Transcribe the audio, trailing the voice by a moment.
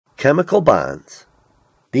Chemical bonds.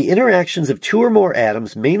 The interactions of two or more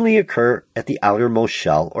atoms mainly occur at the outermost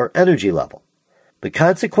shell or energy level. The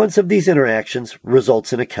consequence of these interactions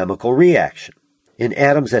results in a chemical reaction. In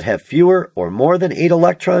atoms that have fewer or more than 8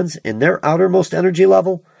 electrons in their outermost energy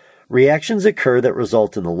level, reactions occur that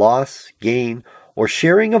result in the loss, gain, or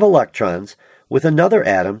sharing of electrons with another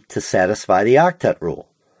atom to satisfy the octet rule.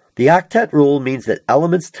 The octet rule means that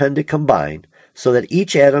elements tend to combine so that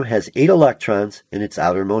each atom has 8 electrons in its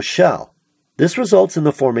outermost shell. This results in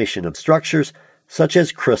the formation of structures such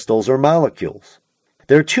as crystals or molecules.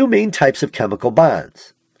 There are two main types of chemical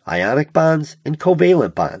bonds: ionic bonds and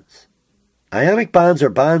covalent bonds. Ionic bonds are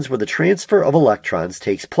bonds where the transfer of electrons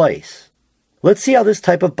takes place. Let's see how this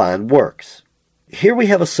type of bond works. Here we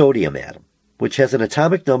have a sodium atom, which has an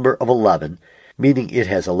atomic number of 11, meaning it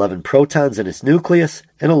has 11 protons in its nucleus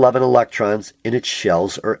and 11 electrons in its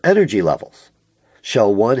shells or energy levels.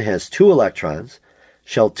 Shell 1 has 2 electrons,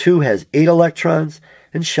 Shell 2 has 8 electrons,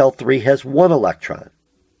 and Shell 3 has 1 electron.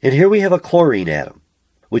 And here we have a chlorine atom,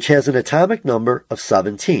 which has an atomic number of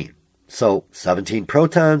 17, so 17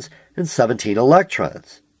 protons and 17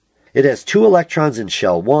 electrons. It has 2 electrons in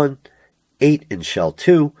Shell 1, 8 in Shell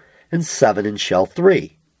 2, and 7 in Shell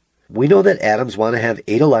 3. We know that atoms want to have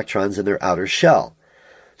 8 electrons in their outer shell.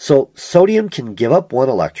 So sodium can give up 1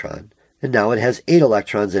 electron, and now it has 8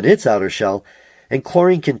 electrons in its outer shell, and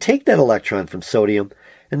chlorine can take that electron from sodium,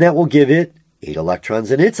 and that will give it 8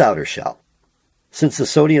 electrons in its outer shell. Since the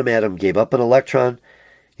sodium atom gave up an electron,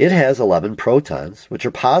 it has 11 protons, which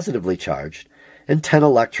are positively charged, and 10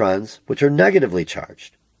 electrons, which are negatively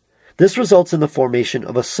charged. This results in the formation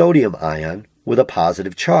of a sodium ion with a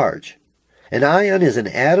positive charge. An ion is an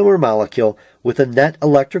atom or molecule with a net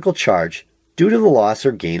electrical charge due to the loss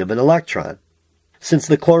or gain of an electron. Since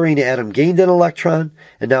the chlorine atom gained an electron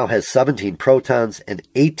and now has 17 protons and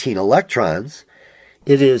 18 electrons,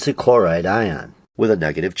 it is a chloride ion with a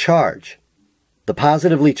negative charge. The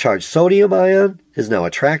positively charged sodium ion is now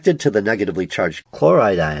attracted to the negatively charged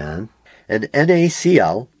chloride ion, and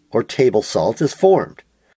NaCl, or table salt, is formed.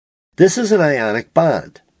 This is an ionic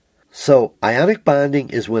bond. So, ionic bonding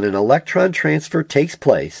is when an electron transfer takes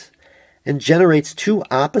place and generates two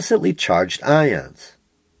oppositely charged ions.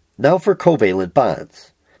 Now for covalent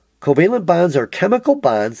bonds. Covalent bonds are chemical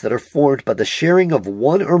bonds that are formed by the sharing of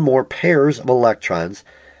one or more pairs of electrons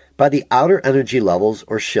by the outer energy levels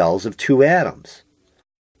or shells of two atoms.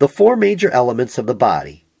 The four major elements of the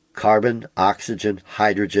body, carbon, oxygen,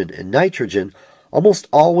 hydrogen, and nitrogen, almost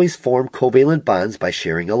always form covalent bonds by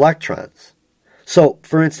sharing electrons. So,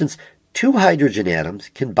 for instance, two hydrogen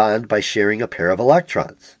atoms can bond by sharing a pair of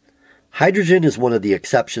electrons. Hydrogen is one of the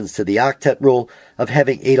exceptions to the octet rule of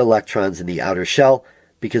having 8 electrons in the outer shell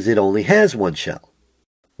because it only has one shell.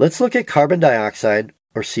 Let's look at carbon dioxide,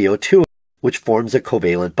 or CO2, which forms a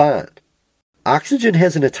covalent bond. Oxygen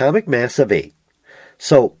has an atomic mass of 8,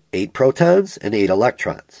 so 8 protons and 8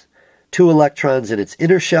 electrons, 2 electrons in its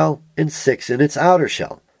inner shell and 6 in its outer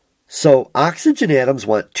shell. So oxygen atoms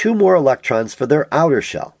want 2 more electrons for their outer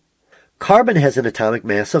shell. Carbon has an atomic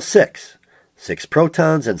mass of 6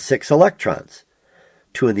 protons and 6 electrons,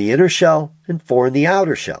 2 in the inner shell and 4 in the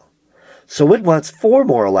outer shell. So it wants 4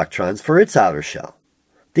 more electrons for its outer shell.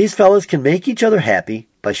 These fellas can make each other happy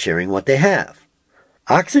by sharing what they have.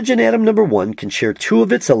 Oxygen atom number 1 can share 2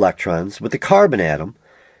 of its electrons with the carbon atom,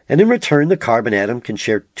 and in return the carbon atom can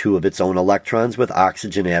share 2 of its own electrons with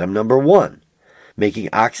oxygen atom number 1, making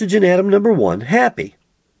oxygen atom number 1 happy.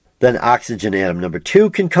 Then oxygen atom number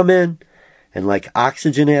 2 can come in, and like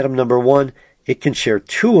oxygen atom number 1, it can share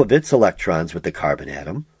 2 of its electrons with the carbon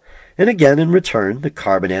atom, and again in return the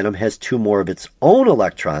carbon atom has 2 more of its own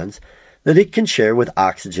electrons that it can share with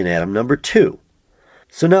oxygen atom number 2.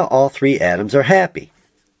 So now all 3 atoms are happy.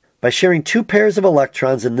 By sharing 2 pairs of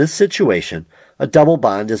electrons in this situation, a double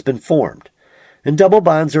bond has been formed, and double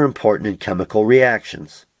bonds are important in chemical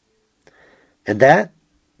reactions. And that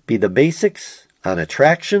be the basics on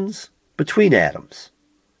attractions between atoms.